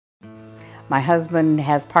My husband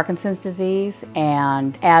has Parkinson's disease,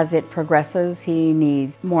 and as it progresses, he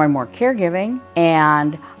needs more and more caregiving,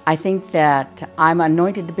 and I think that I'm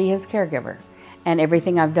anointed to be his caregiver. And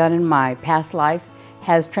everything I've done in my past life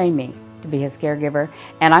has trained me to be his caregiver,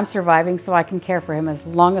 and I'm surviving so I can care for him as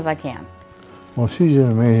long as I can. Well, she's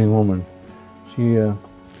an amazing woman. She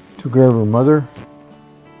took care of her mother,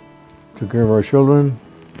 took care of our children.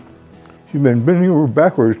 She's been bending over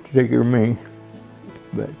backwards to take care of me,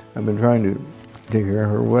 but I've been trying to take care of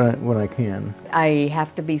her when I can. I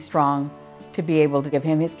have to be strong to be able to give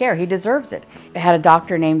him his care. He deserves it. I had a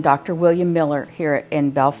doctor named Dr. William Miller here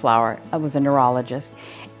in Bellflower. I was a neurologist,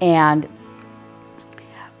 and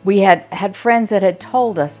we had friends that had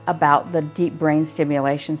told us about the deep brain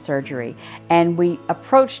stimulation surgery, and we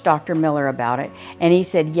approached Dr. Miller about it, and he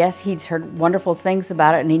said yes, he'd heard wonderful things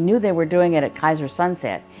about it, and he knew they were doing it at Kaiser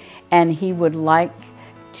Sunset, and he would like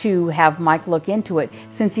to have Mike look into it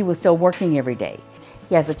since he was still working every day.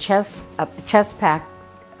 He has a chest pack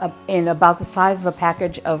in about the size of a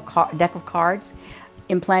package of deck of cards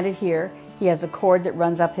implanted here. He has a cord that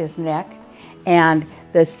runs up his neck, and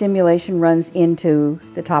the stimulation runs into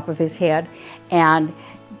the top of his head, and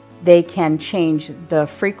they can change the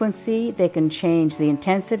frequency, they can change the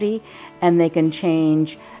intensity, and they can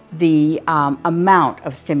change the amount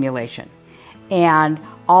of stimulation. And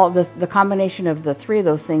all the combination of the three of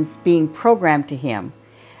those things being programmed to him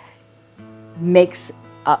makes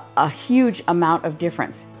a huge amount of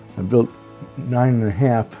difference. I built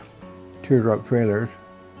 9.5 teardrop trailers,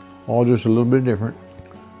 all just a little bit different,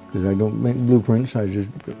 because I don't make blueprints. I just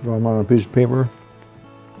draw them on a piece of paper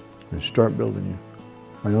and start building.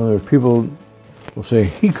 I know there's people will say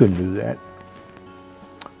he couldn't do that,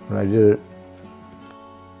 but I did it.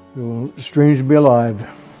 It's strange to be alive,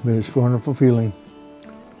 but it's a wonderful feeling.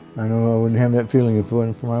 I know I wouldn't have that feeling if it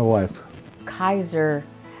wasn't for my wife. Kaiser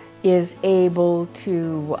is able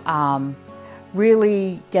to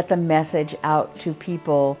really get the message out to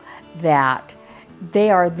people that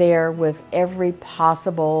they are there with every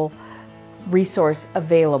possible resource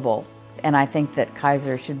available. And I think that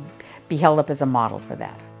Kaiser should be held up as a model for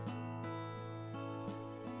that.